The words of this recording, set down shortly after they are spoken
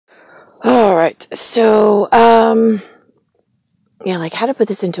right. So, yeah, like how to put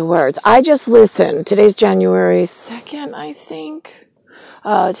this into words. I just listened. Today's January 2nd, I think.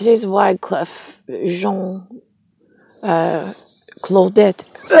 Today's Wyclef Jean Claudette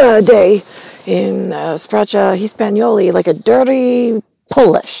Day in Spraccia Hispanioli, like a dirty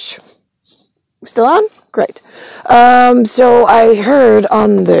Polish. Still on? Great. So I heard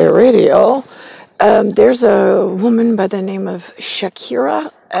on the radio, there's a woman by the name of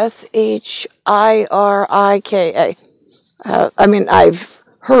Shakira, Shirika. I mean, I've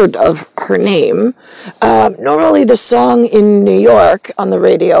heard of her name. Normally the song in New York on the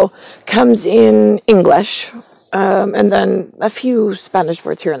radio comes in English, and then a few Spanish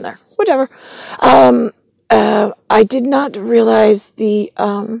words here and there. Whatever. I did not realize the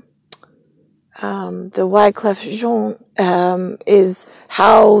Wyclef Jean is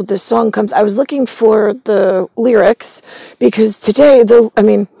how the song comes. I was looking for the lyrics because today,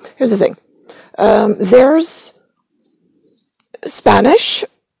 here's the thing. There's Spanish,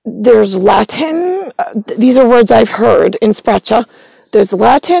 there's Latin. These are words I've heard in Spraccia. There's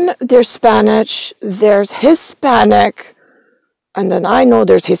Latin, there's Spanish, there's Hispanic, and then I know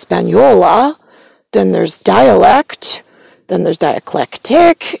there's Hispaniola, then there's dialect, then there's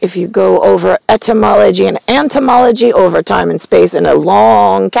dialectic. If you go over etymology and entomology over time and space in a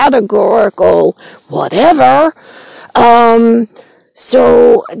long categorical whatever.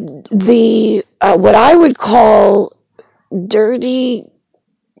 So the what I would call dirty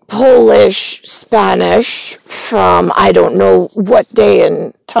Polish Spanish from I don't know what day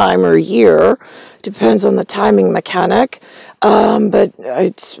and time or year, depends on the timing mechanic, but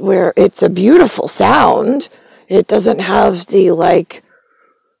it's a beautiful sound. It doesn't have the like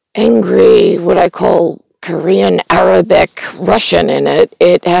angry, what I call Korean, Arabic, Russian in it.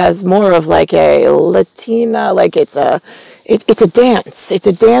 It has more of like a Latina, like it's a dance. It's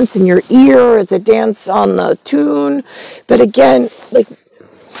a dance in your ear. It's a dance on the tune. But again, like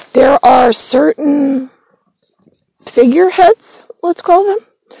there are certain figureheads, let's call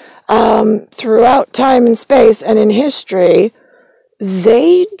them, throughout time and space and in history,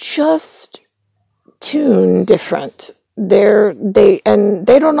 they just tune different. They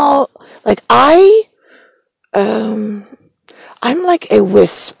don't all like I'm like a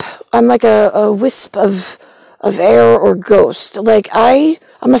wisp. I'm like a wisp of air or ghost. Like I'm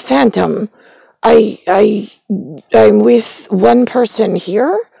a phantom. I'm with one person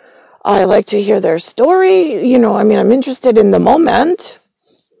here. I like to hear their story. I'm interested in the moment.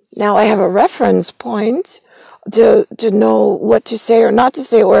 Now I have a reference point to know what to say or not to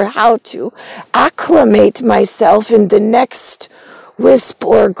say or how to acclimate myself in the next wisp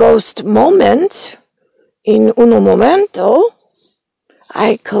or ghost moment. In uno momento,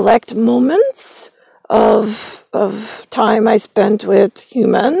 I collect moments of time I spent with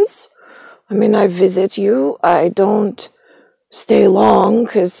humans. I visit you. I don't stay long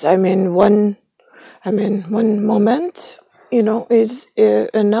because I'm in one moment, is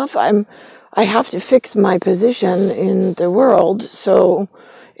enough. I have to fix my position in the world. So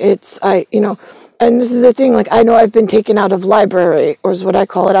and this is the thing, like I know I've been taken out of library, or is what I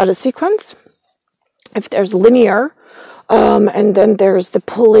call it, out of sequence. If there's linear, and then there's the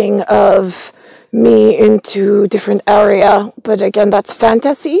pulling of me into different area. But again, that's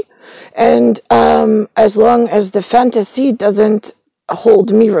fantasy. And as long as the fantasy doesn't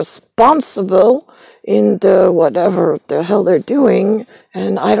hold me responsible in the whatever the hell they're doing,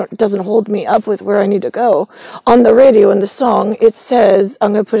 and it doesn't hold me up with where I need to go. On the radio in the song, it says,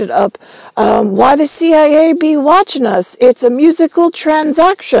 I'm going to put it up, why the CIA be watching us? It's a musical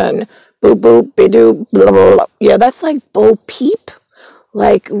transaction. Boop, boop, be-doo, blah, blah, blah. Yeah, that's like Bo Peep.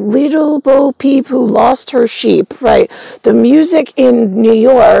 Like little Bo Peep who lost her sheep, right? The music in New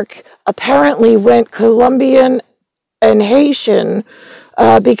York apparently went Colombian and Haitian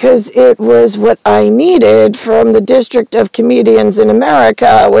because it was what I needed from the District of Comedians in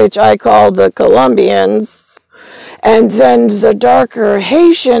America, which I call the Colombians. And then the darker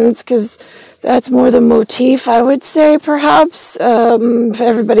Haitians, because that's more the motif, I would say, perhaps. For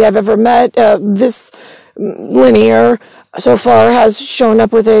everybody I've ever met, this linear so far has shown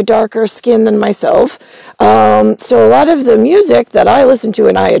up with a darker skin than myself. So a lot of the music that I listen to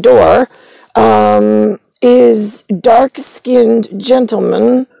and I adore is dark-skinned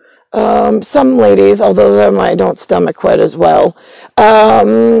gentlemen. Some ladies, although them I don't stomach quite as well.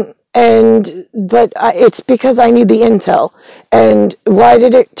 But it's because I need the intel. And why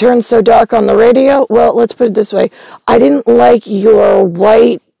did it turn so dark on the radio? Well, let's put it this way. I didn't like your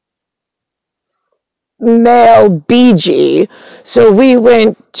white male BG, so we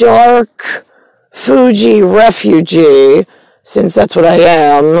went dark Fuji refugee since that's what I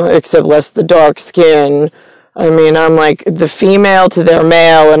am, except less the dark skin. I mean, I'm like the female to their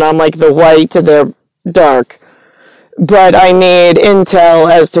male, and I'm like the white to their dark. But I need intel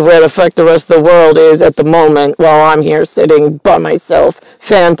as to where the fuck the rest of the world is at the moment while I'm here sitting by myself,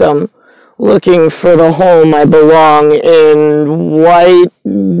 phantom, looking for the home I belong in, white,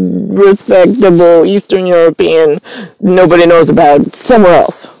 respectable, Eastern European, nobody knows about, somewhere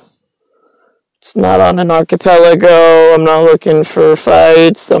else. It's not on an archipelago. I'm not looking for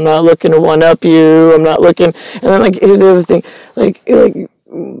fights. I'm not looking to one-up you. I'm not looking... And then, like, here's the other thing. Like,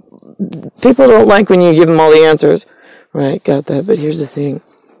 people don't like when you give them all the answers. Right, got that. But here's the thing.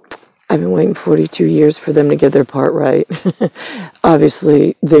 I've been waiting 42 years for them to get their part right.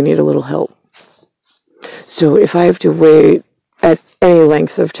 Obviously, they need a little help. So if I have to wait at any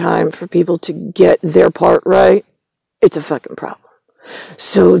length of time for people to get their part right, it's a fucking problem.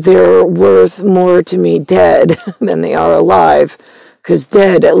 So they're worth more to me dead than they are alive, because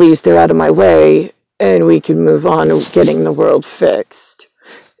dead, at least they're out of my way, and we can move on to getting the world fixed.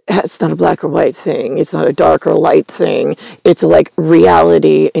 It's not a black or white thing. It's not a dark or light thing. It's like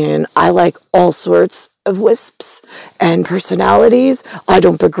reality, and I like all sorts of wisps and personalities. I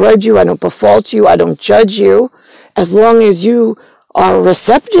don't begrudge you. I don't befault you. I don't judge you. As long as you are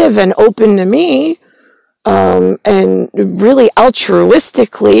receptive and open to me, and really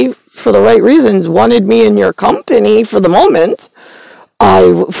altruistically, for the right reasons, wanted me in your company for the moment.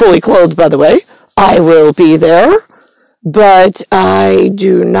 I fully clothed, by the way. I will be there, but I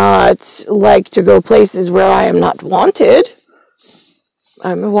do not like to go places where I am not wanted.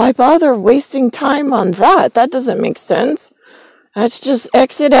 Why bother wasting time on that? That doesn't make sense. Let's just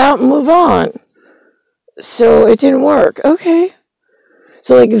exit out and move on. So it didn't work. Okay.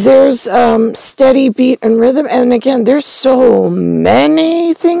 So, like, there's steady beat and rhythm. And again, there's so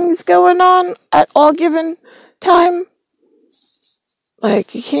many things going on at all given time.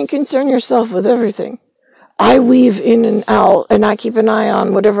 Like, you can't concern yourself with everything. I weave in and out, and I keep an eye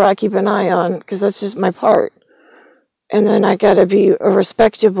on whatever I keep an eye on, because that's just my part. And then I gotta be a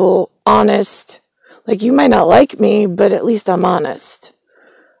respectable, honest, like, you might not like me, but at least I'm honest.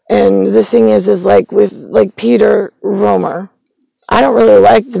 And the thing is like, with, like, Peter Romer, I don't really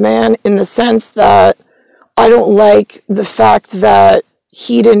like the man in the sense that I don't like the fact that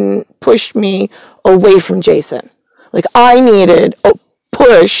he didn't push me away from Jason. Like, I needed a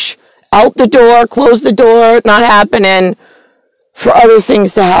push out the door, close the door, not happening, for other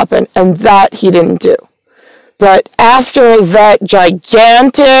things to happen, and that he didn't do. But after that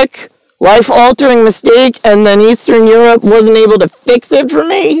gigantic, life-altering mistake, and then Eastern Europe wasn't able to fix it for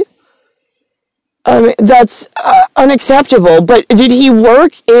me, I mean, that's unacceptable. But did he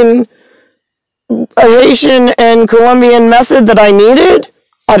work in a Haitian and Colombian method that I needed?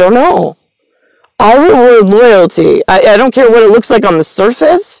 I don't know. I reward loyalty. I don't care what it looks like on the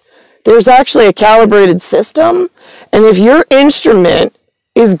surface. There's actually a calibrated system. And if your instrument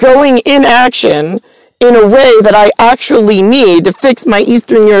is going in action in a way that I actually need to fix my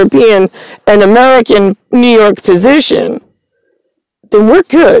Eastern European and American New York position, then we're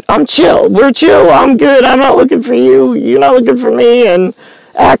good. I'm chill. We're chill. I'm good. I'm not looking for you. You're not looking for me. And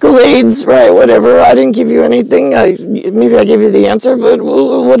accolades, right, whatever. I didn't give you anything. Maybe I gave you the answer, but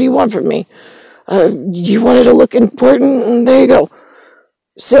what do you want from me? You wanted to look important, and there you go.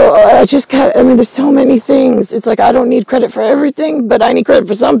 So I just got, I mean, there's so many things. It's like I don't need credit for everything, but I need credit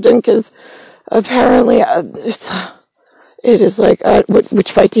for something, because apparently it is like,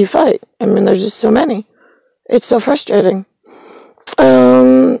 which fight do you fight? I mean, there's just so many. It's so frustrating.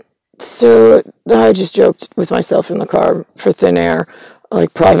 So I just joked with myself in the car for thin air,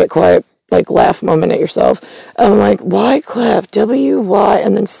 like private, quiet, like laugh moment at yourself. I'm like, Wyclef, W-Y,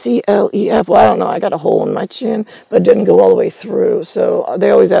 and then C-L-E-F. Well, I don't know. I got a hole in my chin, but it didn't go all the way through. So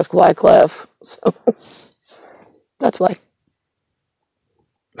they always ask Wyclef. So that's why.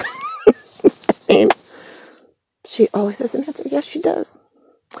 I mean, she always has an answer. Yes, she does.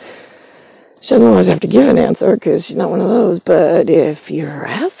 She doesn't always have to give an answer, because she's not one of those. But if you're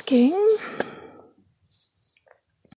asking,